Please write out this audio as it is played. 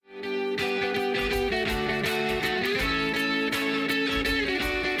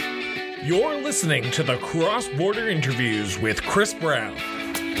You're listening to the Cross Border Interviews with Chris Brown.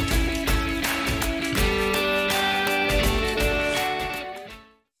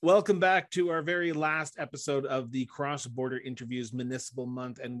 Welcome back to our very last episode of the Cross Border Interviews Municipal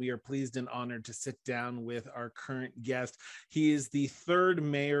Month, and we are pleased and honored to sit down with our current guest. He is the third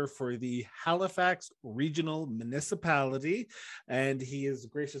mayor for the Halifax Regional Municipality, and he has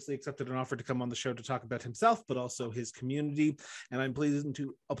graciously accepted an offer to come on the show to talk about himself, but also his community. And I'm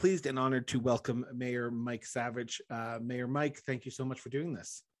pleased and honored to welcome Mayor Mike Savage. Mayor Mike, thank you so much for doing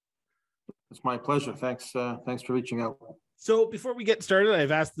this. It's my pleasure. Thanks for reaching out. So before we get started, I've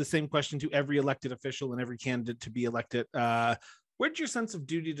asked the same question to every elected official and every candidate to be elected. Where'd your sense of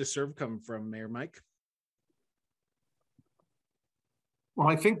duty to serve come from, Mayor Mike? Well,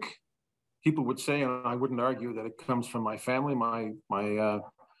 I think people would say, and I wouldn't argue, that it comes from my family. My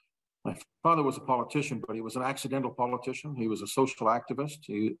father was a politician, but he was an accidental politician. He was a social activist.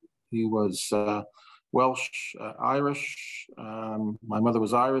 He was Welsh, Irish. My mother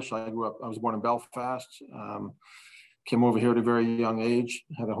was Irish. I was born in Belfast. Came over here at a very young age,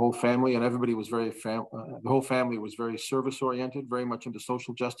 had a whole family, and everybody was the whole family was very service oriented, very much into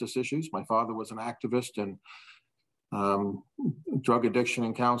social justice issues. My father was an activist in drug addiction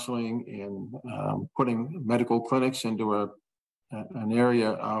and counseling, and putting medical clinics into an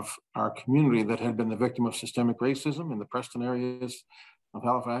area of our community that had been the victim of systemic racism in the Preston areas of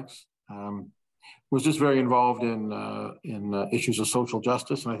Halifax. Was just very involved in issues of social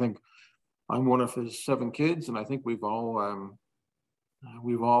justice, and I think I'm one of his 7 kids, and I think we've all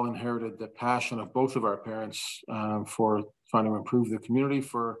inherited the passion of both of our parents for trying to improve the community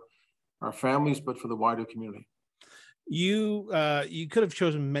for our families, but for the wider community. You could have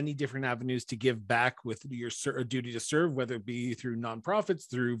chosen many different avenues to give back with your duty to serve, whether it be through nonprofits,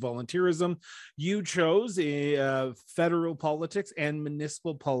 through volunteerism. You chose federal politics and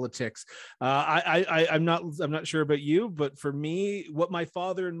municipal politics. I'm not sure about you, but for me, what my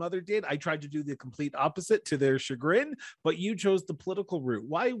father and mother did, I tried to do the complete opposite to their chagrin. But you chose the political route.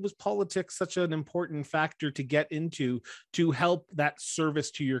 Why was politics such an important factor to get into to help that service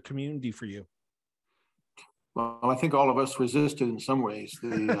to your community for you? Well, I think all of us resisted in some ways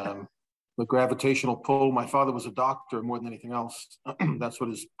the gravitational pull. My father was a doctor more than anything else. That's what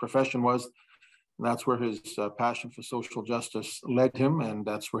his profession was. And that's where his passion for social justice led him, and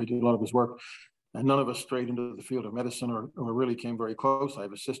that's where he did a lot of his work. And none of us strayed into the field of medicine or really came very close. I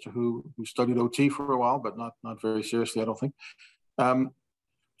have a sister who studied OT for a while, but not very seriously, I don't think. So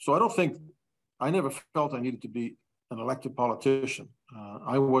I never felt I needed to be an elected politician.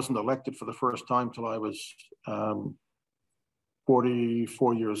 I wasn't elected for the first time till I was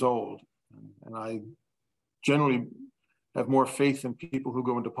 44 years old. And I generally have more faith in people who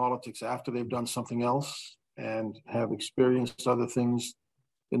go into politics after they've done something else and have experienced other things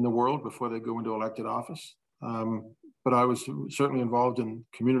in the world before they go into elected office. But I was certainly involved in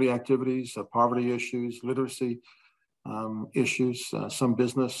community activities, poverty issues, literacy issues, some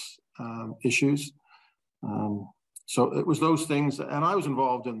business issues. So it was those things, and I was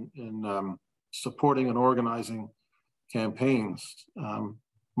involved in supporting and organizing campaigns.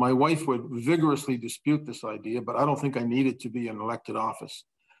 My wife would vigorously dispute this idea, but I don't think I needed to be in elected office.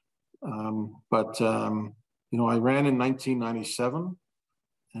 But I ran in 1997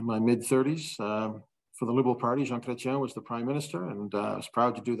 in my mid-30s for the Liberal Party. Jean Chrétien was the Prime Minister, and I was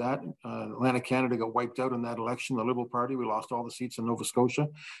proud to do that. Atlantic Canada got wiped out in that election, the Liberal Party. We lost all the seats in Nova Scotia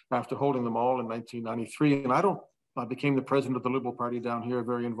after holding them all in 1993. And I became the president of the Liberal Party down here,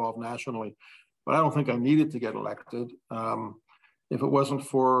 very involved nationally. But I don't think I needed to get elected if it wasn't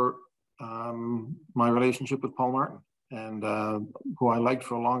for my relationship with Paul Martin, and who I liked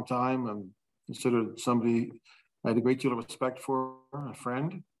for a long time and considered somebody I had a great deal of respect for, a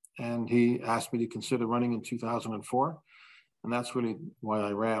friend. And he asked me to consider running in 2004. And that's really why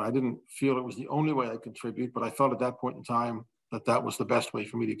I ran. I didn't feel it was the only way I could contribute, but I felt at that point in time that was the best way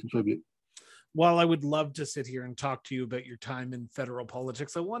for me to contribute. While I would love to sit here and talk to you about your time in federal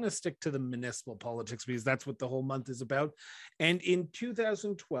politics, I want to stick to the municipal politics because that's what the whole month is about. And in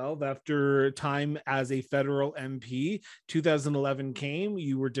 2012, after time as a federal MP, 2011 came,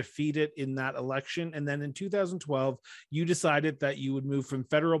 you were defeated in that election. And then in 2012, you decided that you would move from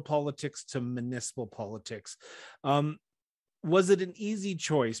federal politics to municipal politics. Was it an easy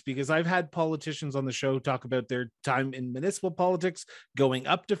choice? Because I've had politicians on the show talk about their time in municipal politics going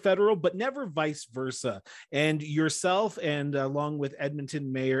up to federal, but never vice versa. And yourself and along with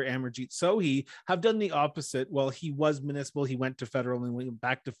Edmonton Mayor Amarjeet Sohi have done the opposite. While he was municipal, he went to federal and went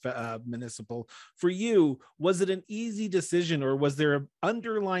back to municipal. For you, was it an easy decision, or was there an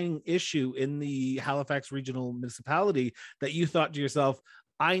underlying issue in the Halifax Regional Municipality that you thought to yourself,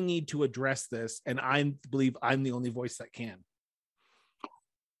 I need to address this, and I believe I'm the only voice that can?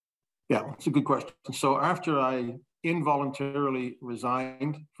 Yeah, it's a good question. So after I involuntarily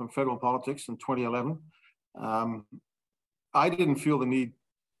resigned from federal politics in 2011, I didn't feel the need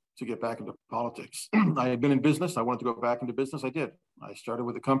to get back into politics. I had been in business. I wanted to go back into business. I did. I started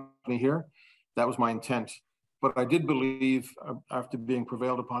with a company here. That was my intent. But I did believe, after being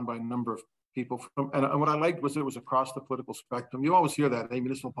prevailed upon by a number of people, and what I liked was it was across the political spectrum. You always hear that.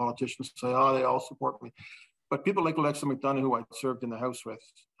 Municipal politicians say, oh, they all support me. But people like Alexa McDonough, who I served in the House with,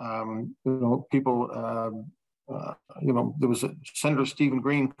 people, there was Senator Stephen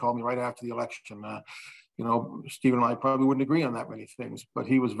Green called me right after the election. Stephen and I probably wouldn't agree on that many things, but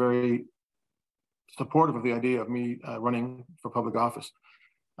he was very supportive of the idea of me running for public office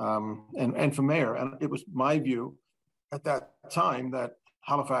and for mayor. And it was my view at that time that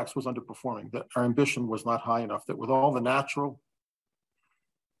Halifax was underperforming, that our ambition was not high enough, that with all the natural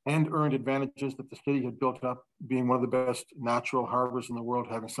and earned advantages that the city had built up, being one of the best natural harbors in the world,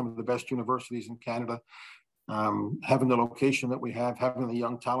 having some of the best universities in Canada, having the location that we have, having the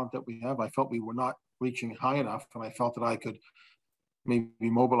young talent that we have, I felt we were not reaching high enough, and I felt that I could maybe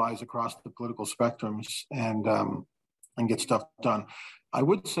mobilize across the political spectrums and get stuff done. I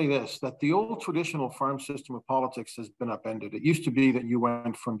would say this, that the old traditional farm system of politics has been upended. It used to be that you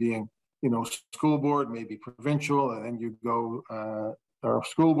went from being, school board, maybe provincial, and then you go, or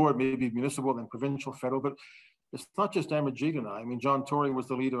school board, maybe municipal, then provincial, federal, but it's not just Amarjeet and I. I mean, John Tory was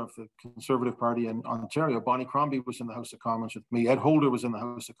the leader of the Conservative Party in Ontario. Bonnie Crombie was in the House of Commons with me. Ed Holder was in the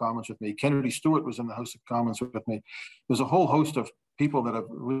House of Commons with me. Kennedy Stewart was in the House of Commons with me. There's a whole host of people that have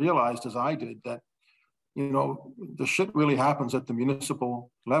realized, as I did, that, the shit really happens at the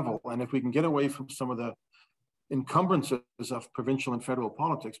municipal level. And if we can get away from some of the encumbrances of provincial and federal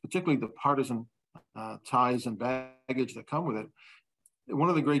politics, particularly the partisan ties and baggage that come with it, one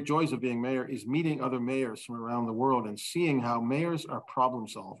of the great joys of being mayor is meeting other mayors from around the world and seeing how mayors are problem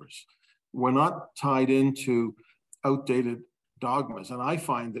solvers. We're not tied into outdated dogmas. And I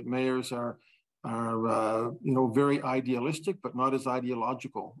find that mayors are very idealistic, but not as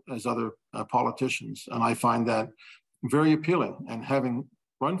ideological as other politicians. And I find that very appealing. And having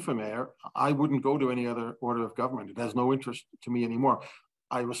run for mayor, I wouldn't go to any other order of government. It has no interest to me anymore.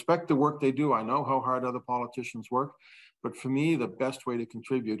 I respect the work they do. I know how hard other politicians work. But for me, the best way to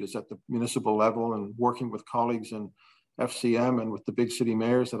contribute is at the municipal level and working with colleagues in FCM and with the big city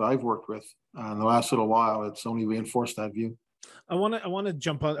mayors that I've worked with in the last little while. It's only reinforced that view. I want to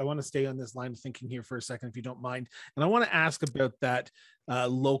jump on. I want to stay on this line of thinking here for a second, if you don't mind. And I want to ask about that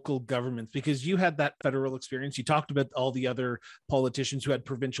local governments, because you had that federal experience. You talked about all the other politicians who had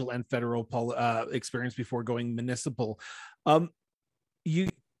provincial and federal experience before going municipal.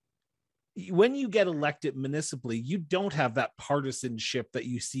 When you get elected municipally, you don't have that partisanship that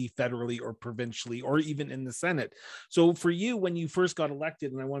you see federally or provincially or even in the Senate. So for you, when you first got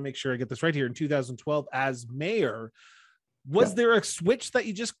elected, and I want to make sure I get this right here, in 2012 as mayor, was there a switch that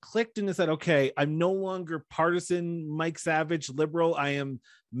you just clicked and said, okay, I'm no longer partisan Mike Savage, liberal, I am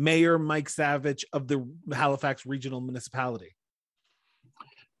Mayor Mike Savage of the Halifax Regional Municipality?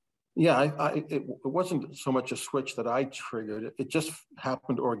 Yeah, it wasn't so much a switch that I triggered. It just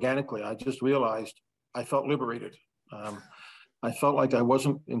happened organically. I just realized I felt liberated. I felt like I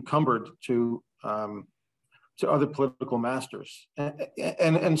wasn't encumbered to other political masters.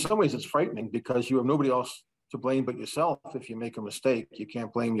 And in some ways, it's frightening because you have nobody else to blame but yourself. If you make a mistake, you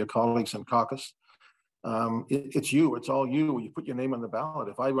can't blame your colleagues in caucus. It's you. It's all you. You put your name on the ballot.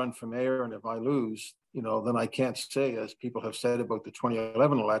 If I run for mayor and if I lose, then I can't say, as people have said about the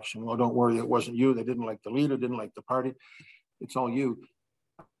 2011 election, well, don't worry, it wasn't you. They didn't like the leader, didn't like the party. It's all you.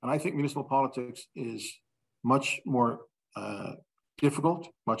 And I think municipal politics is much more difficult,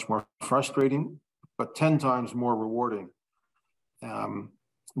 much more frustrating, but 10 times more rewarding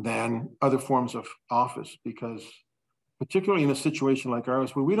than other forms of office, because particularly in a situation like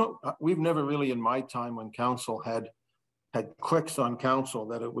ours, where we've never really, in my time on council, had clicks on council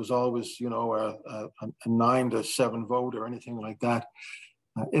that it was always, a 9-7 vote or anything like that.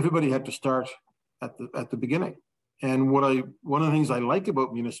 Everybody had to start at the beginning. And one of the things I like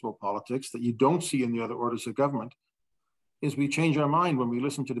about municipal politics that you don't see in the other orders of government is we change our mind when we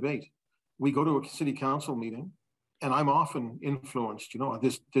listen to debate. We go to a city council meeting, and I'm often influenced.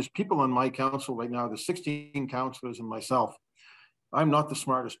 There's people on my council right now. There's 16 councillors and myself. I'm not the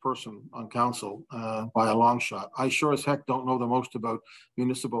smartest person on council by a long shot. I sure as heck don't know the most about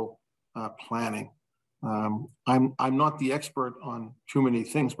municipal planning. I'm not the expert on too many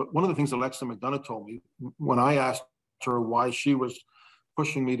things, but one of the things Alexa McDonough told me when I asked her why she was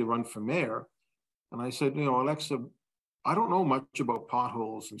pushing me to run for mayor, and I said, Alexa, I don't know much about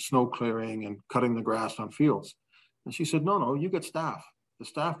potholes and snow clearing and cutting the grass on fields. And she said, no, you get staff. The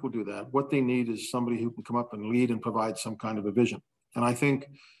staff will do that. What they need is somebody who can come up and lead and provide some kind of a vision. And I think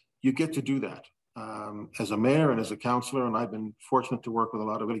you get to do that as a mayor and as a councillor. And I've been fortunate to work with a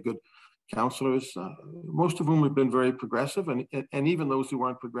lot of really good councillors, most of whom have been very progressive. And even those who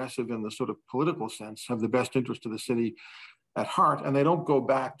aren't progressive in the sort of political sense have the best interest of the city at heart. And they don't go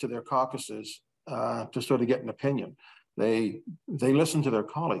back to their caucuses to sort of get an opinion. They listen to their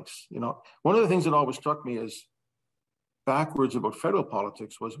colleagues. You know, one of the things that always struck me as backwards about federal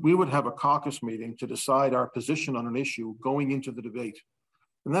politics was we would have a caucus meeting to decide our position on an issue going into the debate.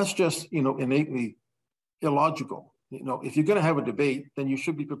 And that's just, you know, innately illogical. You know, if you're going to have a debate, then you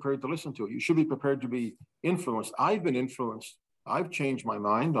should be prepared to listen to it. You should be prepared to be influenced. I've been influenced. I've changed my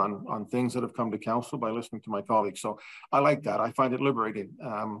mind on things that have come to council by listening to my colleagues. So I like that. I find it liberating.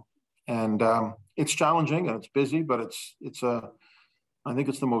 It's challenging and it's busy, but I think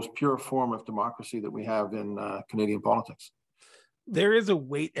it's the most pure form of democracy that we have in Canadian politics. There is a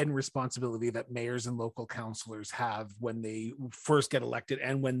weight and responsibility that mayors and local councillors have when they first get elected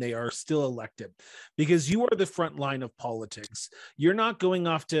and when they are still elected, because you are the front line of politics. You're not going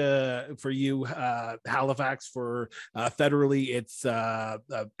off to, for you, Halifax, for federally, it's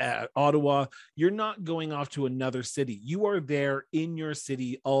Ottawa. You're not going off to another city. You are there in your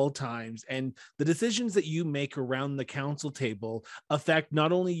city all times. And the decisions that you make around the council table affect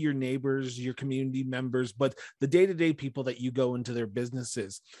not only your neighbors, your community members, but the day-to-day people that you go into their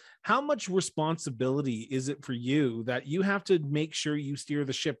businesses. How much responsibility is it for you that you have to make sure you steer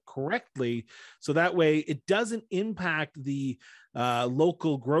the ship correctly so that way it doesn't impact the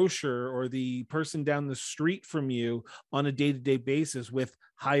local grocer or the person down the street from you on a day-to-day basis with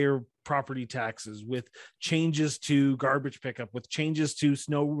higher property taxes, with changes to garbage pickup, with changes to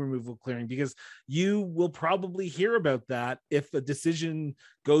snow removal clearing, because you will probably hear about that if a decision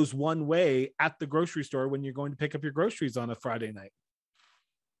goes one way at the grocery store when you're going to pick up your groceries on a Friday night.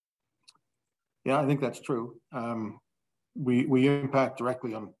 Yeah, I think that's true. We impact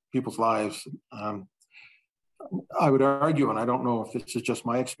directly on people's lives. I would argue, and I don't know if this is just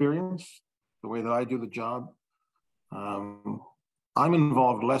my experience, the way that I do the job, I'm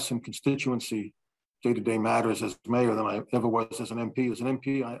involved less in constituency day-to-day matters as mayor than I ever was as an MP. As an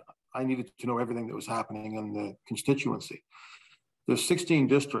MP, I needed to know everything that was happening in the constituency. There's 16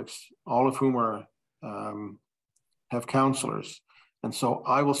 districts, all of whom are have councillors. And so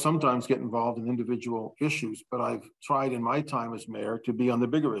I will sometimes get involved in individual issues, but I've tried in my time as mayor to be on the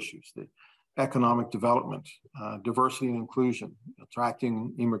bigger issues, the economic development, diversity and inclusion,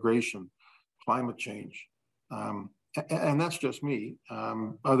 attracting immigration, climate change. And that's just me.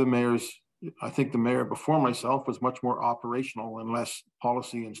 Other mayors, I think the mayor before myself was much more operational and less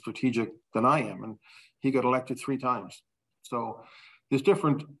policy and strategic than I am. And he got elected 3 times. So there's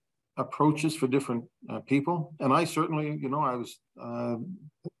different approaches for different people. And I certainly, you know, I was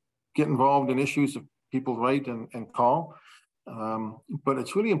get involved in issues that people write and call. But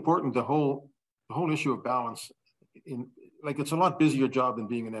it's really important, the whole issue of balance. It's a lot busier job than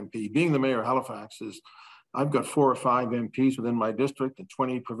being an MP. Being the mayor of Halifax is, I've got 4 or 5 MPs within my district and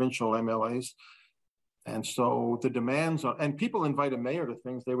 20 provincial MLAs. And so the demands on, and people invite a mayor to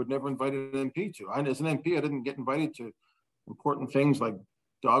things they would never invite an MP to. As an MP, I didn't get invited to important things like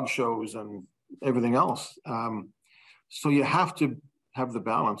dog shows and everything else. So you have to have the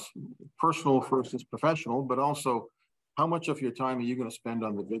balance, personal versus professional, but also how much of your time are you going to spend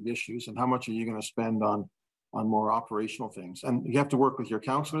on the big issues and how much are you going to spend on more operational things? And you have to work with your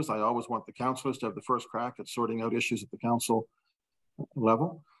councillors. I always want the councillors to have the first crack at sorting out issues at the council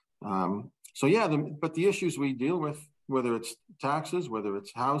level. So yeah, but the issues we deal with, whether it's taxes, whether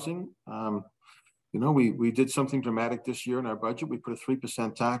it's housing, you know, we did something dramatic this year in our budget. We put a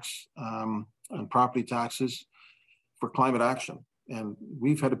 3% tax on property taxes for climate action. And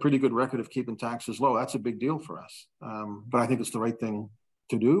we've had a pretty good record of keeping taxes low. That's a big deal for us. But I think it's the right thing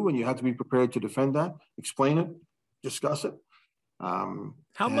to do, and you have to be prepared to defend that, explain it, discuss it.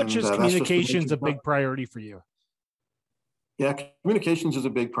 How much is communications a big priority for you? Yeah, communications is a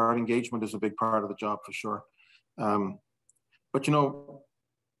big part. Engagement is a big part of the job for sure. But you know,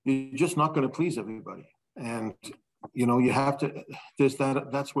 you're just not going to please everybody, and you know you have to.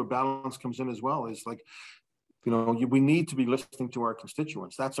 That's where balance comes in as well. Is like, you know, we need to be listening to our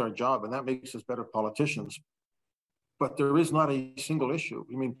constituents. That's our job, and that makes us better politicians. But there is not a single issue.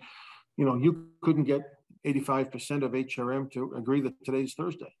 I mean, you know, you couldn't get 85% of HRM to agree that today's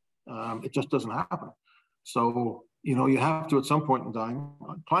Thursday. It just doesn't happen. So, you know, you have to at some point in time.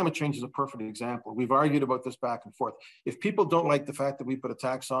 Climate change is a perfect example. We've argued about this back and forth. If people don't like the fact that we put a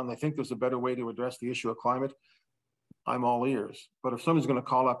tax on, they think there's a better way to address the issue of climate, I'm all ears. But if somebody's going to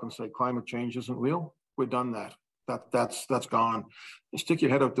call up and say climate change isn't real, we've done that. That's gone. You stick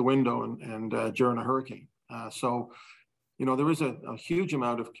your head out the window and during a hurricane. So, you know, there is a huge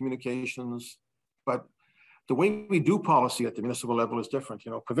amount of communications, but the way we do policy at the municipal level is different.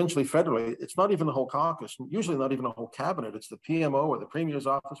 You know, provincially, federally, it's not even the whole caucus, usually not even a whole cabinet. It's the PMO or the Premier's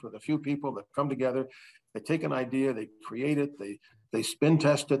office with a few people that come together. They take an idea, they create it, they spin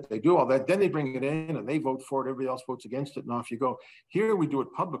test it, they do all that. Then they bring it in and they vote for it. Everybody else votes against it, and off you go. Here we do it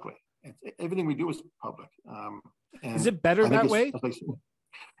publicly. Everything we do is public. Is it better that way?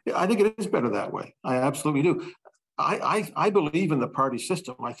 Yeah, I think it is better that way. I absolutely do. I believe in the party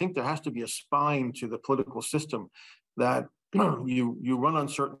system. I think there has to be a spine to the political system that you run on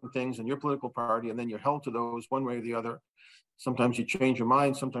certain things in your political party, and then you're held to those one way or the other. Sometimes you change your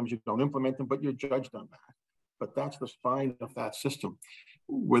mind, sometimes you don't implement them, but you're judged on that. But that's the spine of that system.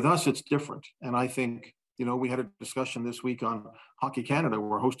 With us, it's different. And I think, you know, we had a discussion this week on Hockey Canada.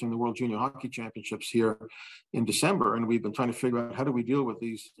 We're hosting the World Junior Hockey Championships here in December, and we've been trying to figure out how do we deal with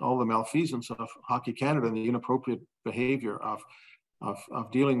all the malfeasance of Hockey Canada and the inappropriate behavior of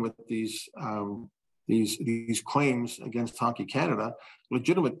dealing with these claims against Hockey Canada,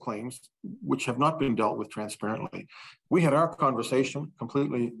 legitimate claims which have not been dealt with transparently. We had our conversation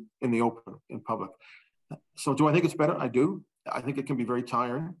completely in the open, in public. So do I think it's better? I do. I think it can be very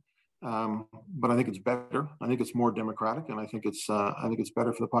tiring. But I think it's better. I think it's more democratic, and I think it's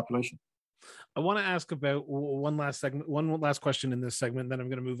better for the population. I want to ask about one last question in this segment. Then I'm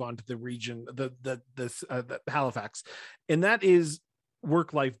going to move on to the region, the Halifax, and that is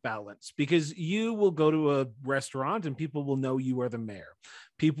work-life balance, because you will go to a restaurant and people will know you are the mayor.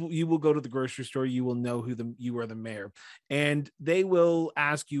 You will go to the grocery store, you will know you are the mayor, and they will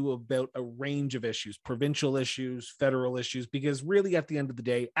ask you about a range of issues, provincial issues, federal issues, because really at the end of the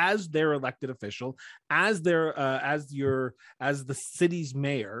day, as their elected official, as the city's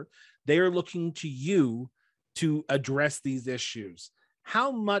mayor, they are looking to you to address these issues.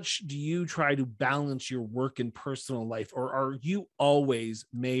 How much do you try to balance your work and personal life? Or are you always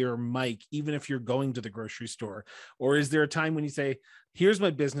Mayor Mike, even if you're going to the grocery store? Or is there a time when you say, here's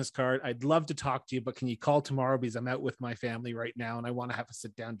my business card, I'd love to talk to you, but can you call tomorrow because I'm out with my family right now and I want to have a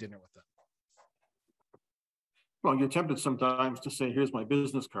sit-down dinner with them? Well, you're tempted sometimes to say, here's my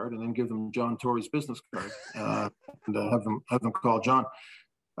business card, and then give them John Tory's business card and have them call John.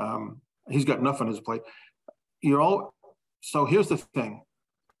 He's got enough on his plate. So here's the thing.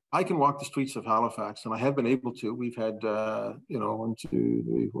 I can walk the streets of Halifax, and I have been able to. We've had, 4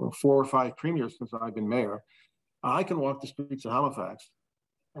 or 5 premiers since I've been mayor. I can walk the streets of Halifax,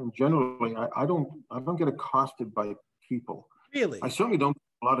 and generally, I don't get accosted by people. Really? I certainly don't get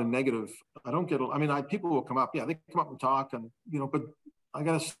a lot of negative. People will come up. Yeah, they come up and talk, and but I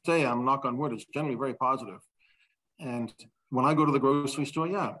got to say, I'm knock on wood, it's generally very positive. And when I go to the grocery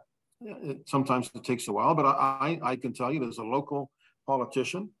store, sometimes it takes a while, but I can tell you there's a local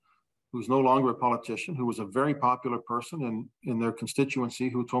politician who's no longer a politician, who was a very popular person in their constituency,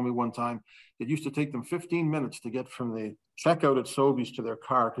 who told me one time it used to take them 15 minutes to get from the checkout at Sobeys to their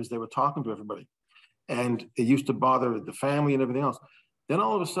car because they were talking to everybody. And it used to bother the family and everything else. Then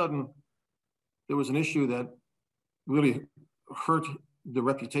all of a sudden, there was an issue that really hurt the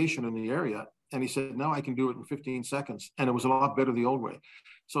reputation in the area. And he said, now I can do it in 15 seconds. And it was a lot better the old way.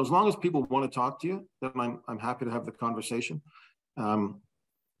 So as long as people want to talk to you, then I'm happy to have the conversation.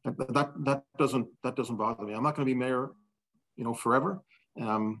 That doesn't bother me. I'm not going to be mayor, forever.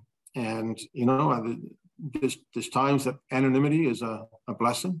 There's times that anonymity is a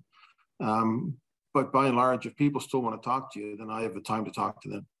blessing. But by and large, if people still want to talk to you, then I have the time to talk to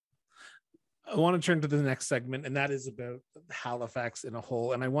them. I want to turn to the next segment, and that is about Halifax in a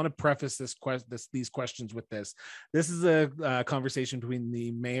whole. And I want to preface these questions with this. This is a conversation between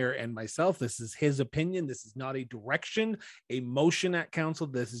the mayor and myself. This is his opinion. This is not a direction, a motion at council.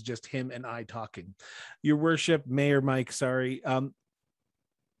 This is just him and I talking. Your worship, Mayor Mike, sorry.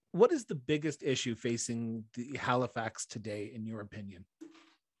 What is the biggest issue facing the Halifax today, in your opinion?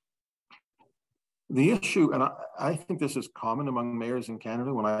 The issue, and I think this is common among mayors in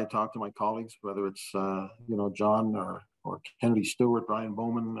Canada when I talk to my colleagues, whether it's, John or Kennedy Stewart, Brian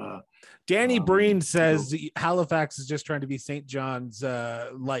Bowman. Danny Breen says Halifax is just trying to be St. John's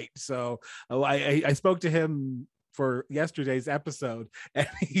light. So I spoke to him for yesterday's episode, and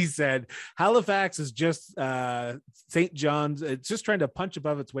he said Halifax is just St. John's. It's just trying to punch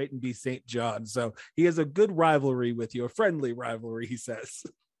above its weight and be St. John. So he has a good rivalry with you, a friendly rivalry, he says.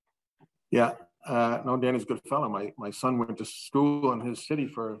 Yeah. No, Danny's a good fellow. My son went to school in his city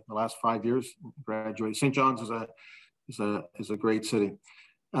for the last 5 years, graduated. St. John's is a great city.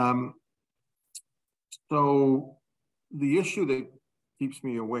 So the issue that keeps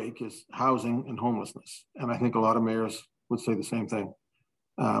me awake is housing and homelessness. And I think a lot of mayors would say the same thing.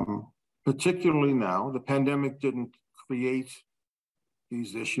 Particularly now, the pandemic didn't create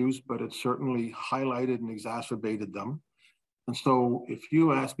these issues, but it certainly highlighted and exacerbated them. And so if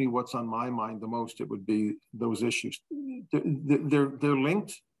you ask me what's on my mind the most, it would be those issues. They're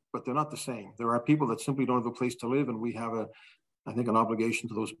linked, but they're not the same. There are people that simply don't have a place to live, and we have I think, an obligation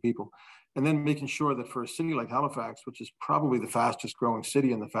to those people. And then making sure that for a city like Halifax, which is probably the fastest growing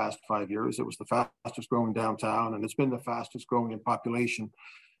city in the past 5 years, it was the fastest growing downtown, and it's been the fastest growing in population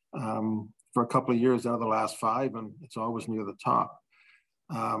for a couple of years out of the last 5, and it's always near the top.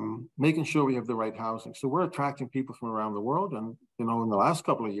 Making sure we have the right housing. So we're attracting people from around the world. And, in the last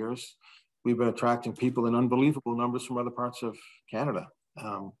couple of years, we've been attracting people in unbelievable numbers from other parts of Canada.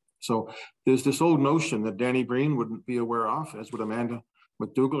 So there's this old notion that Danny Breen wouldn't be aware of, as would Amanda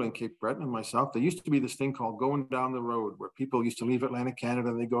McDougall and Cape Breton and myself. There used to be this thing called going down the road, where people used to leave Atlantic Canada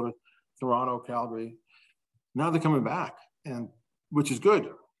and they go to Toronto, Calgary. Now they're coming back, and which is good.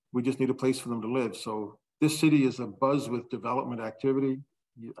 We just need a place for them to live. So this city is abuzz with development activity.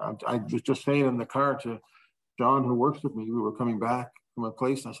 I was just saying in the car to John, who works with me, we were coming back from a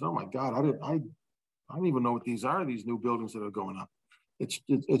place, and I said, "Oh my God, I don't even know what these are, these new buildings that are going up."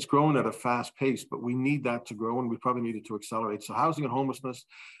 It's growing at a fast pace, but we need that to grow, and we probably need it to accelerate. So housing and homelessness,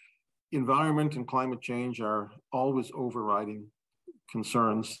 environment and climate change are always overriding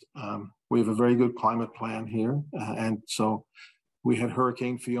concerns. We have a very good climate plan here. And so we had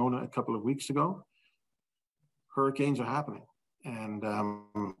Hurricane Fiona a couple of weeks ago. Hurricanes are happening. And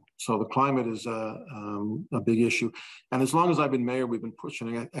so the climate is a big issue. And as long as I've been mayor, we've been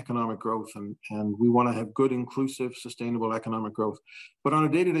pushing economic growth, and we want to have good, inclusive, sustainable economic growth. But on a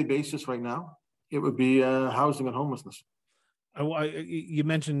day-to-day basis right now, it would be housing and homelessness. You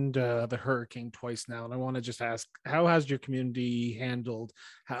mentioned the hurricane twice now, and I want to just ask, how has your community handled,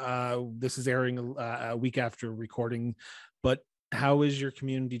 this is airing a week after recording, but how is your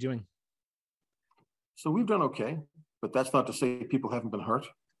community doing? So we've done okay, but that's not to say people haven't been hurt.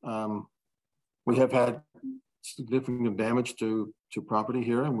 We have had significant damage to property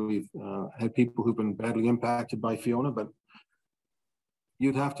here, and we've had people who've been badly impacted by Fiona, but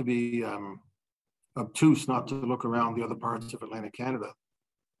you'd have to be obtuse not to look around the other parts of Atlantic Canada,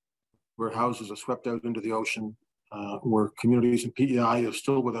 where houses are swept out into the ocean, where communities in PEI are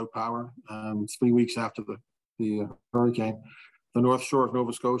still without power 3 weeks after the hurricane. The North Shore of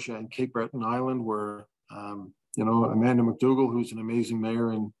Nova Scotia and Cape Breton Island, where Amanda McDougall, who's an amazing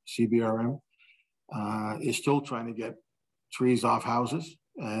mayor in CBRM, is still trying to get trees off houses.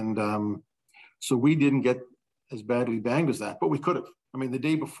 And so we didn't get as badly banged as that, but we could have. I mean, the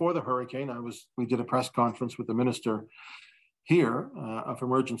day before the hurricane, we did a press conference with the minister here of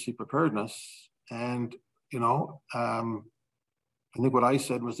emergency preparedness. And, I think what I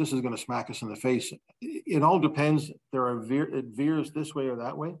said was, this is going to smack us in the face. It all depends. It veers this way or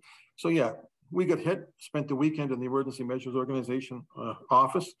that way. So yeah, we got hit, spent the weekend in the Emergency Measures Organization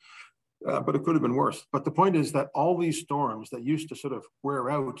office, but it could have been worse. But the point is that all these storms that used to sort of wear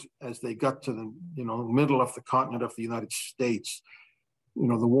out as they got to the middle of the continent of the United States,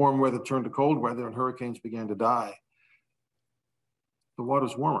 the warm weather turned to cold weather and hurricanes began to die. The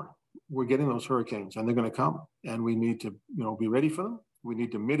water's warmer. We're getting those hurricanes, and they're going to come, and we need to be ready for them. We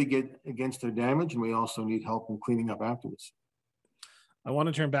need to mitigate against their damage, and we also need help in cleaning up afterwards. I want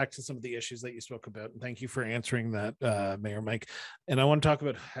to turn back to some of the issues that you spoke about, and thank you for answering that, Mayor Mike. And I want to talk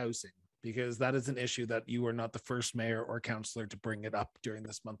about housing, because that is an issue that you are not the first mayor or councillor to bring it up during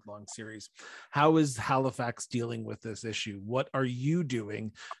this month-long series. How is Halifax dealing with this issue? What are you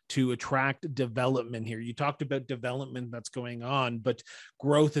doing to attract development here? You talked about development that's going on, but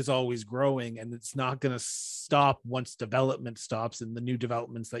growth is always growing, and it's not going to stop once development stops and the new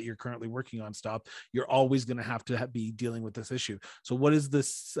developments that you're currently working on stop. You're always going to have to be dealing with this issue. So what is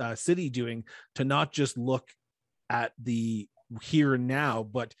this city doing to not just look at the here and now,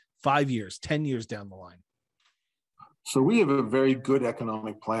 but 5 years, 10 years down the line? So we have a very good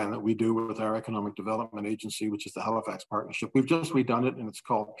economic plan that we do with our economic development agency, which is the Halifax Partnership. We've just redone it, and it's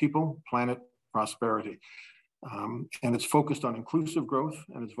called People, Planet, Prosperity. And it's focused on inclusive growth,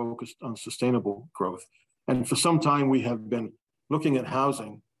 and it's focused on sustainable growth. And for some time, we have been looking at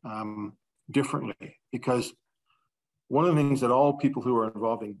housing differently, because one of the things that all people who are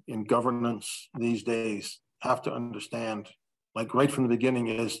involved in governance these days have to understand, like right from the beginning,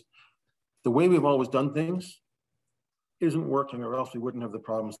 is the way we've always done things isn't working, or else we wouldn't have the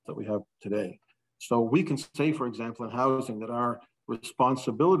problems that we have today. So we can say, for example, in housing, that our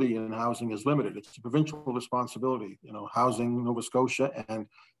responsibility in housing is limited. It's a provincial responsibility, housing, Nova Scotia, and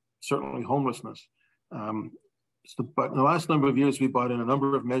certainly homelessness. but in the last number of years, we brought in a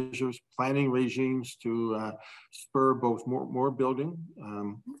number of measures, planning regimes to spur both more building.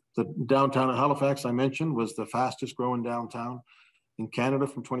 The downtown of Halifax, I mentioned, was the fastest growing downtown in Canada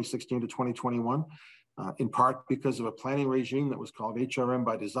from 2016 to 2021, in part because of a planning regime that was called HRM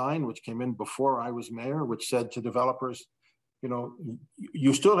by Design, which came in before I was mayor, which said to developers, you know,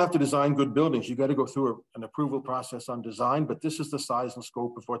 you still have to design good buildings. You got to go through an approval process on design, but this is the size and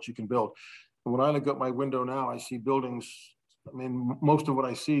scope of what you can build. And when I look out my window now, I see buildings. I mean, most of what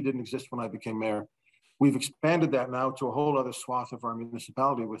I see didn't exist when I became mayor. We've expanded that now to a whole other swath of our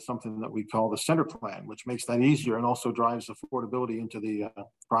municipality with something that we call the center plan, which makes that easier and also drives affordability into the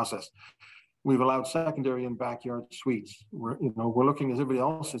process. We've allowed secondary and backyard suites. We're looking, as everybody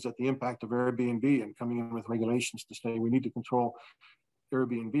else is, at the impact of Airbnb and coming in with regulations to say we need to control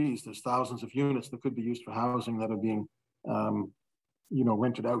Airbnbs. There's thousands of units that could be used for housing that are being,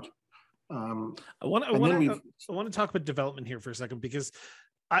 rented out. I want to talk about development here for a second, because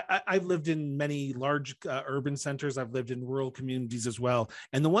I've lived in many large urban centers. I've lived in rural communities as well.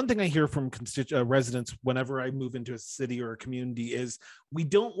 And the one thing I hear from residents whenever I move into a city or a community is we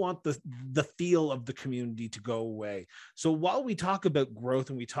don't want the feel of the community to go away. So while we talk about growth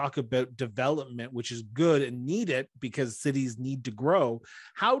and we talk about development, which is good and needed because cities need to grow,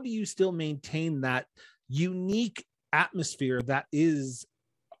 how do you still maintain that unique atmosphere that is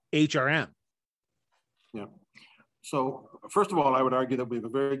HRM? Yeah. So first of all, I would argue that we have a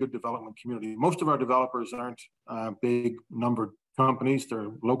very good development community. Most of our developers aren't big numbered companies. They're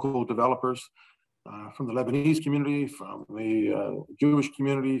local developers from the Lebanese community, from the Jewish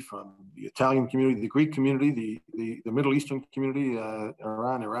community, from the Italian community, the Greek community, the Middle Eastern community,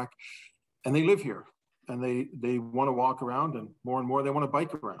 Iran, Iraq, and they live here. And they want to walk around, and more they want to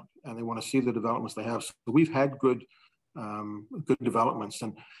bike around, and they want to see the developments they have. So we've had good developments.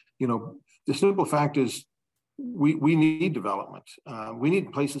 And, the simple fact is we need development. We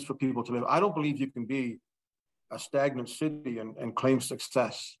need places for people to live. I don't believe you can be a stagnant city and claim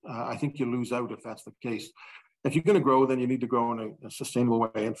success. I think you lose out if that's the case. If you're going to grow, then you need to grow in a sustainable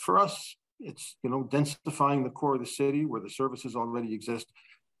way. And for us, it's, densifying the core of the city where the services already exist,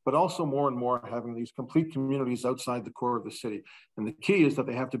 but also more and more having these complete communities outside the core of the city. And the key is that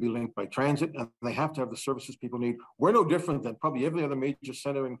they have to be linked by transit, and they have to have the services people need. We're no different than probably every other major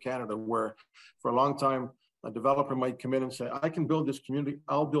center in Canada, where for a long time, a developer might come in and say, I can build this community,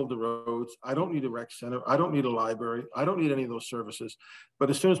 I'll build the roads, I don't need a rec center, I don't need a library, I don't need any of those services.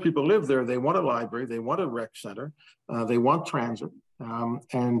 But as soon as people live there, they want a library, they want a rec center, they want transit.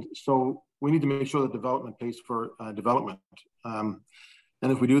 And so we need to make sure that development pays for development.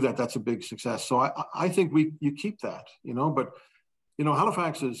 And if we do that, that's a big success. So I think you keep that, but,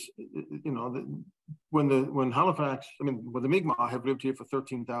 Halifax is, when the Mi'kmaq have lived here for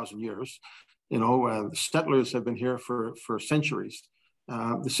 13,000 years, the settlers have been here for centuries.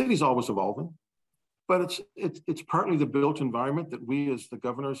 The city's always evolving, but it's partly the built environment that we as the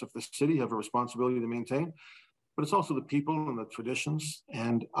governors of the city have a responsibility to maintain. But it's also the people and the traditions.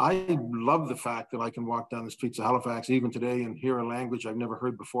 And I love the fact that I can walk down the streets of Halifax even today and hear a language I've never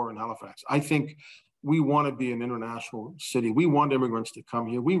heard before in Halifax. I think we want to be an international city. We want immigrants to come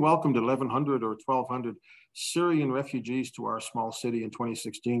here. We welcomed 1,100 or 1,200 Syrian refugees to our small city in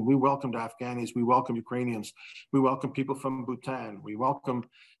 2016. We welcomed Afghanis. We welcome Ukrainians. We welcome people from Bhutan. We welcome,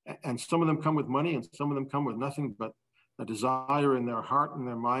 and some of them come with money and some of them come with nothing but a desire in their heart and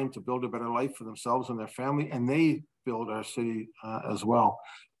their mind to build a better life for themselves and their family, and they build our city as well.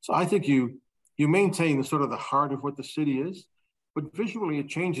 So I think you maintain the sort of the heart of what the city is, but visually it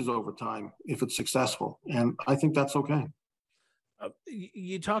changes over time if it's successful, and I think that's okay.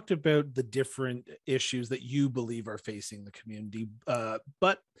 You talked about the different issues that you believe are facing the community,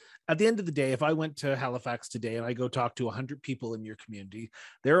 but at the end of the day, if I went to Halifax today and I go talk to 100 people in your community,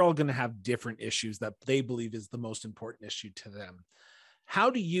 they're all going to have different issues that they believe is the most important issue to them. How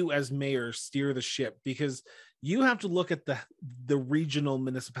do you as mayor steer the ship? Because you have to look at the regional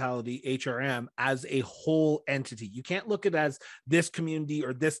municipality, HRM, as a whole entity. You can't look at it as this community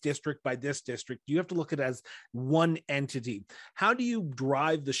or this district by this district. You have to look at it as one entity. How do you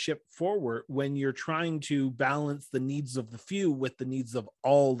drive the ship forward when you're trying to balance the needs of the few with the needs of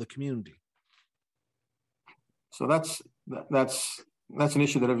all the community? So that's an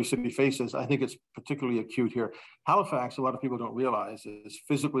issue that every city faces. I think it's particularly acute here. Halifax, a lot of people don't realize, is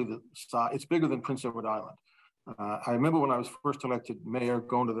physically it's bigger than Prince Edward Island. I remember when I was first elected mayor,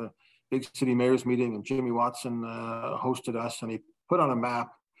 going to the big city mayor's meeting, and Jimmy Watson hosted us, and he put on a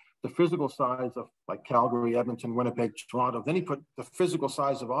map the physical size of like Calgary, Edmonton, Winnipeg, Toronto. Then he put the physical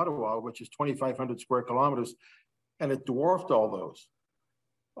size of Ottawa, which is 2,500 square kilometers, and it dwarfed all those.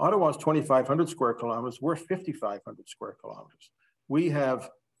 Ottawa's 2,500 square kilometers. We're 5,500 square kilometers. We have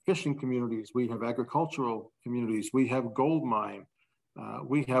fishing communities. We have agricultural communities. We have gold mine.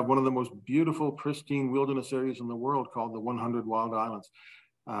 We have one of the most beautiful, pristine wilderness areas in the world called the 100 Wild Islands.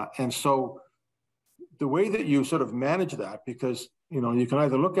 And so the way that you sort of manage that, because you can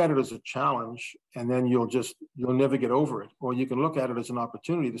either look at it as a challenge and then you'll never get over it, or you can look at it as an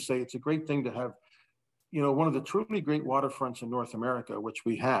opportunity to say it's a great thing to have, one of the truly great waterfronts in North America, which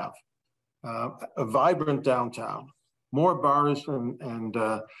we have, a vibrant downtown, more bars and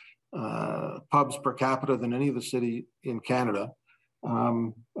pubs per capita than any other city in Canada.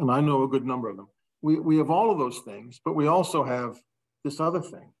 And I know a good number of them. We have all of those things, but we also have this other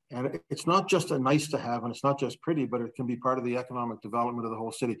thing. And it's not just a nice to have, and it's not just pretty, but it can be part of the economic development of the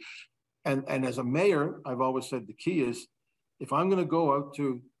whole city. And as a mayor, I've always said the key is, if I'm going to go out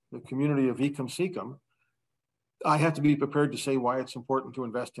to the community of Ecum-Secum, I have to be prepared to say why it's important to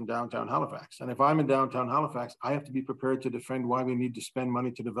invest in downtown Halifax. And if I'm in downtown Halifax, I have to be prepared to defend why we need to spend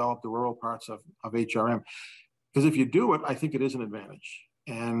money to develop the rural parts of HRM. Because if you do it, I think it is an advantage.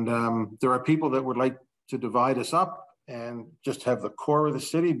 And there are people that would like to divide us up and just have the core of the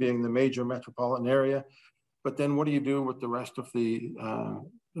city being the major metropolitan area. But then what do you do with the rest of the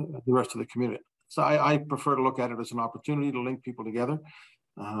community? So I prefer to look at it as an opportunity to link people together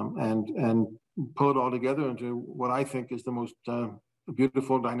and pull it all together into what I think is the most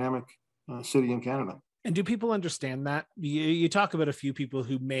beautiful, dynamic city in Canada. And do people understand that? You talk about a few people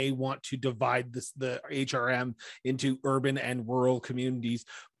who may want to divide the HRM into urban and rural communities,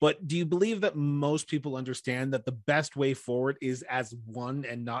 but do you believe that most people understand that the best way forward is as one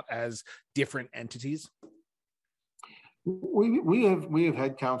and not as different entities? We have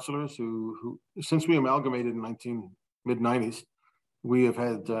had councillors who since we amalgamated in mid-90s, we have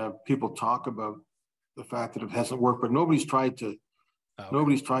had people talk about the fact that it hasn't worked, but nobody's tried to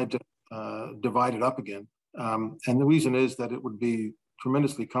divide it up again. And the reason is that it would be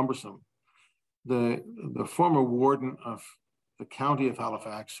tremendously cumbersome. The former warden of the county of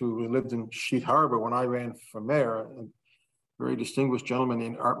Halifax, who lived in Sheet Harbor when I ran for mayor, a very distinguished gentleman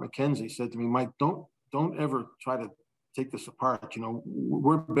named Art McKenzie, said to me, "Mike, don't ever try to take this apart.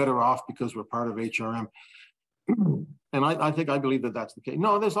 We're better off because we're part of HRM." And I believe that that's the case.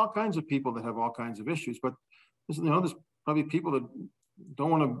 No, there's all kinds of people that have all kinds of issues, but there's probably people that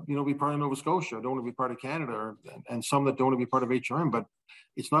don't want to, be part of Nova Scotia, don't want to be part of Canada, and some that don't want to be part of HRM, but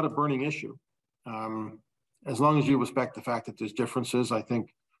it's not a burning issue. As long as you respect the fact that there's differences, I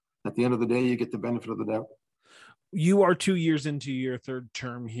think at the end of the day, you get the benefit of the doubt. You are 2 years into your third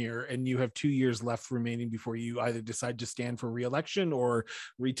term here, and you have 2 years left remaining before you either decide to stand for re-election or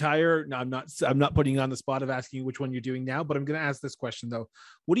retire. Now, I'm not putting you on the spot of asking you which one you're doing now, but I'm going to ask this question though.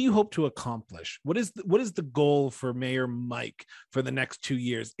 What do you hope to accomplish? What is the goal for Mayor Mike for the next 2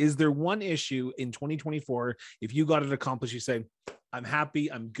 years? Is there one issue in 2024, if you got it accomplished, you say, I'm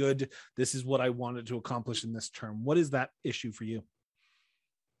happy, I'm good, this is what I wanted to accomplish in this term? What is that issue for you?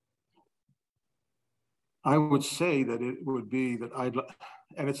 I would say that it would be that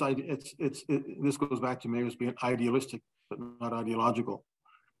this goes back to mayors being idealistic, but not ideological.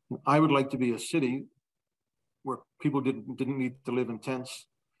 I would like to be a city where people didn't need to live in tents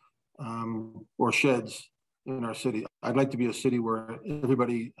or sheds in our city. I'd like to be a city where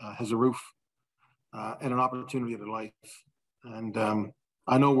everybody has a roof and an opportunity to life. And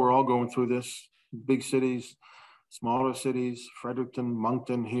I know we're all going through this, big cities, smaller cities, Fredericton,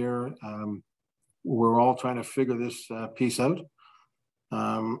 Moncton here. We're all trying to figure this piece out,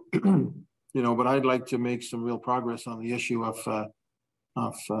 but I'd like to make some real progress on the issue of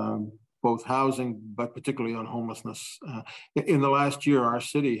both housing, but particularly on homelessness. In the last year, our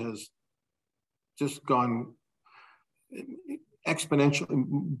city has just gone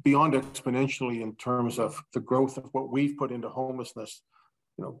beyond exponentially in terms of the growth of what we've put into homelessness.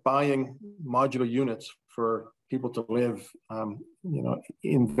 Buying modular units for people to live,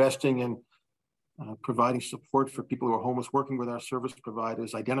 investing in providing support for people who are homeless, working with our service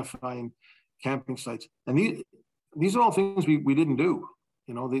providers, identifying camping sites. And these are all things we didn't do.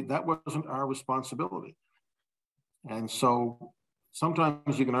 That wasn't our responsibility. And so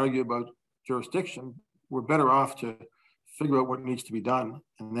sometimes you can argue about jurisdiction. We're better off to figure out what needs to be done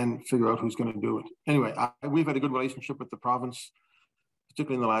and then figure out who's going to do it. Anyway, we've had a good relationship with the province,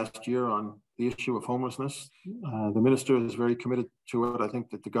 particularly in the last year, on the issue of homelessness. The minister is very committed to it. I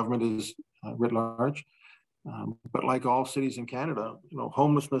think that the government is writ large. But like all cities in Canada,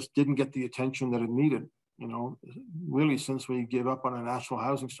 homelessness didn't get the attention that it needed, really since we gave up on a national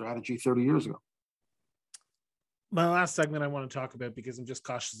housing strategy 30 years ago. My last segment I want to talk about, because I'm just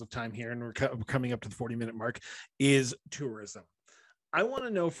cautious of time here and we're coming up to the 40-minute mark, is tourism. I want to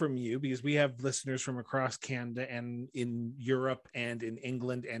know from you, because we have listeners from across Canada and in Europe and in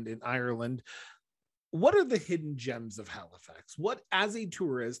England and in Ireland. What are the hidden gems of Halifax? What, as a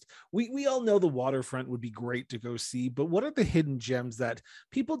tourist, we all know the waterfront would be great to go see, but what are the hidden gems that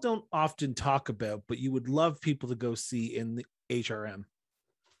people don't often talk about, but you would love people to go see in the HRM?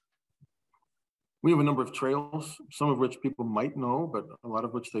 We have a number of trails, some of which people might know, but a lot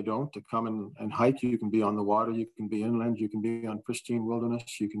of which they don't, to come and hike. You can be on the water, you can be inland, you can be on pristine wilderness,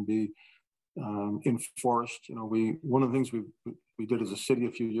 you can be in forest. You know, one of the things we did as a city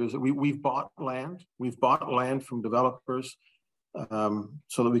a few years, we've bought land. We've bought land from developers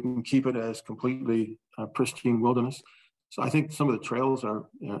so that we can keep it as completely pristine wilderness. So I think some of the trails are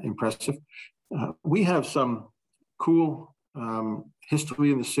impressive. We have some cool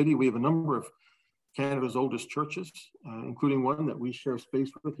history in the city. We have a number of Canada's oldest churches, including one that we share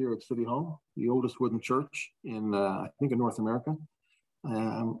space with here at City Hall, the oldest wooden church in, I think, in North America.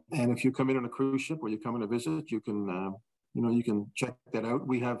 And if you come in on a cruise ship or you come on a visit, you can, you can check that out.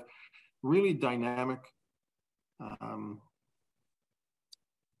 We have really dynamic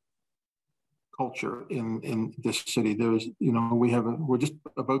culture in this city. There's, we're just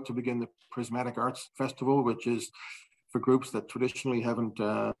about to begin the Prismatic Arts Festival, which is for groups that traditionally haven't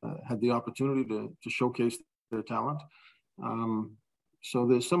had the opportunity to showcase their talent. So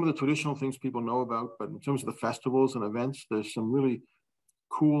there's some of the traditional things people know about, but in terms of the festivals and events, there's some really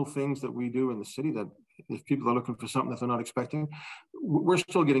cool things that we do in the city that if people are looking for something that they're not expecting, we're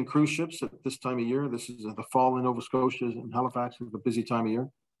still getting cruise ships at this time of year. This is the fall in Nova Scotia, and Halifax is a busy time of year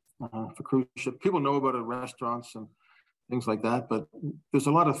for cruise ship. People know about it, restaurants and things like that, but there's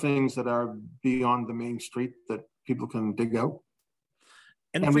a lot of things that are beyond the main street that people can dig out.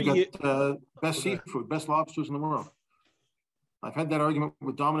 And we got best seafood, best lobsters in the world. I've had that argument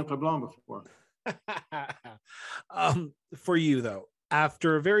with Dominic LeBlanc before. For you, though,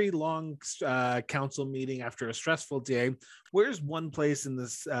 after a very long council meeting, after a stressful day, where's one place in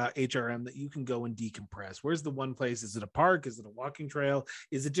this HRM that you can go and decompress? Where's the one place? Is it a park? Is it a walking trail?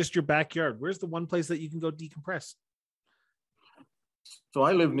 Is it just your backyard? Where's the one place that you can go decompress? So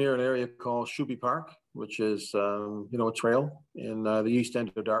I live near an area called Shubie Park, which is, a trail in the east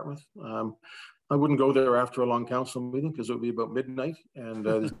end of Dartmouth. I wouldn't go there after a long council meeting because it would be about midnight and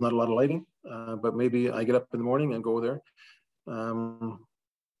there's not a lot of lighting, but maybe I get up in the morning and go there.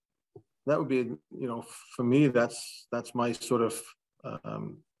 That would be, for me, that's my sort of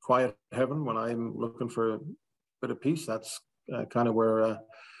quiet heaven when I'm looking for a bit of peace. That's kind of where,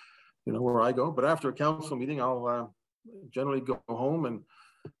 where I go. But after a council meeting, I'll generally go home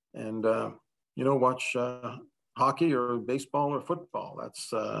and watch hockey or baseball or football.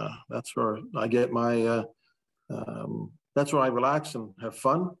 That's where I get my that's where I relax and have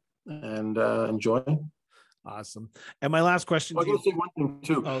fun and enjoy. Awesome. And my last question. I want to say one thing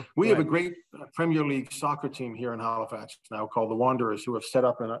too. We have a great Premier League soccer team here in Halifax now called the Wanderers, who have set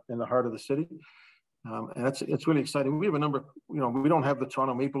up in the heart of the city. And it's really exciting. We have a number. We don't have the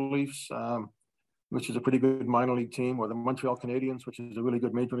Toronto Maple Leafs, which is a pretty good minor league team, or the Montreal Canadiens, which is a really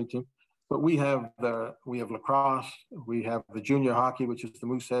good major league team. But we have lacrosse, we have the junior hockey, which is the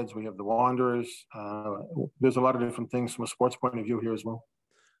Mooseheads, we have the Wanderers. There's a lot of different things from a sports point of view here as well.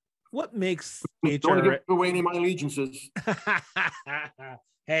 What makes Don't give away any of my allegiances.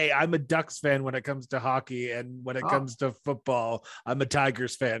 Hey, I'm a Ducks fan when it comes to hockey, and when it comes to football, I'm a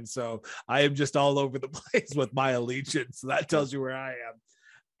Tigers fan. So I am just all over the place with my allegiance. So that tells you where I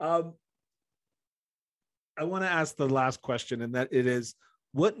am. I want to ask the last question, and that it is,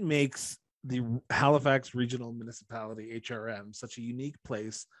 what makes the Halifax Regional Municipality, HRM, such a unique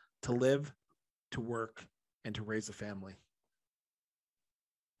place to live, to work, and to raise a family?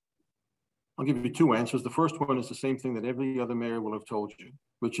 I'll give you two answers. The first one is the same thing that every other mayor will have told you,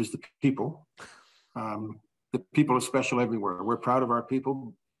 which is the people. The people are special everywhere. We're proud of our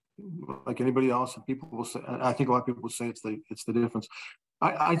people, like anybody else. And people will say, I think a lot of people will say it's the difference.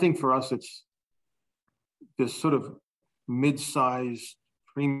 I think for us, it's this sort of mid-sized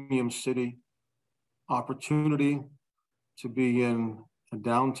premium city opportunity to be in a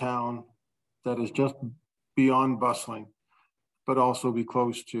downtown that is just beyond bustling, but also be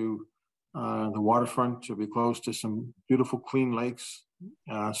close to the waterfront, to be close to some beautiful clean lakes,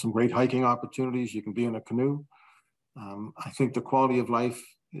 some great hiking opportunities. You can be in a canoe. I think the quality of life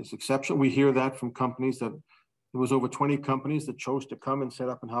is exceptional. We hear that from companies that there was over 20 companies that chose to come and set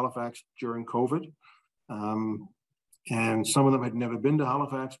up in Halifax during COVID. And some of them had never been to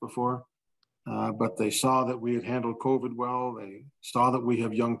Halifax before, but they saw that we had handled COVID well. They saw that we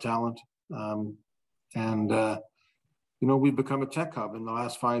have young talent. We've become a tech hub in the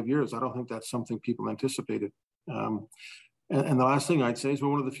last 5 years. I don't think that's something people anticipated. And the last thing I'd say is we're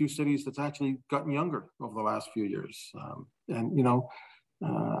one of the few cities that's actually gotten younger over the last few years.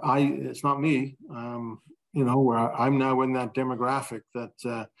 It's not me, where I'm now in that demographic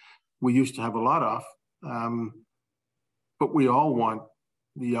that we used to have a lot of. But we all want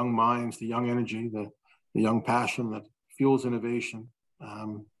the young minds, the young energy, the young passion that fuels innovation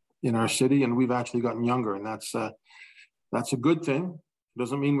in our city. And we've actually gotten younger, and that's a good thing. It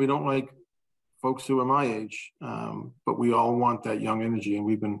doesn't mean we don't like folks who are my age, but we all want that young energy, and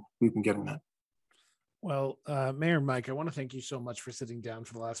we've been getting that. Well, Mayor Mike, I want to thank you so much for sitting down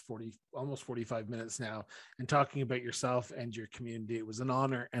for the last almost 45 minutes now and talking about yourself and your community. It was an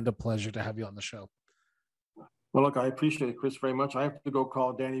honor and a pleasure to have you on the show. Well, look, I appreciate it, Chris, very much. I have to go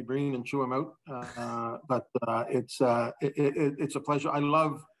call Danny Breen and chew him out, but it's a pleasure. I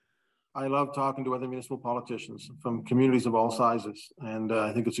love talking to other municipal politicians from communities of all sizes, and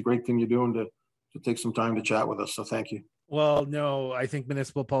I think it's a great thing you're doing to take some time to chat with us. So thank you. Well, no, I think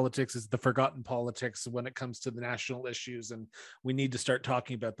municipal politics is the forgotten politics when it comes to the national issues, and we need to start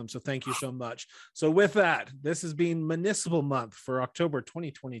talking about them. So thank you so much. So with that, this has been Municipal Month for October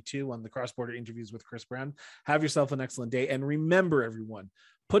 2022 on the Cross Border Interviews with Chris Brown. Have yourself an excellent day. And remember, everyone,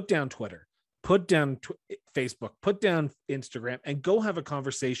 put down Twitter, put down Facebook, put down Instagram, and go have a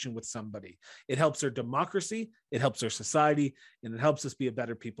conversation with somebody. It helps our democracy, it helps our society, and it helps us be a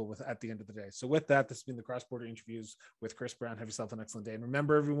better people at the end of the day. So with that, this has been the Cross Border Interviews with Chris Brown. Have yourself an excellent day. And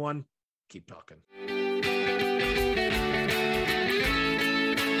remember, everyone, keep talking.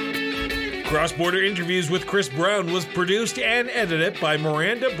 Cross Border Interviews with Chris Brown was produced and edited by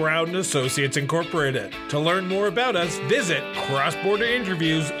Miranda Brown Associates Incorporated. To learn more about us, visit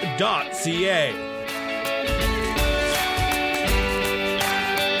crossborderinterviews.ca.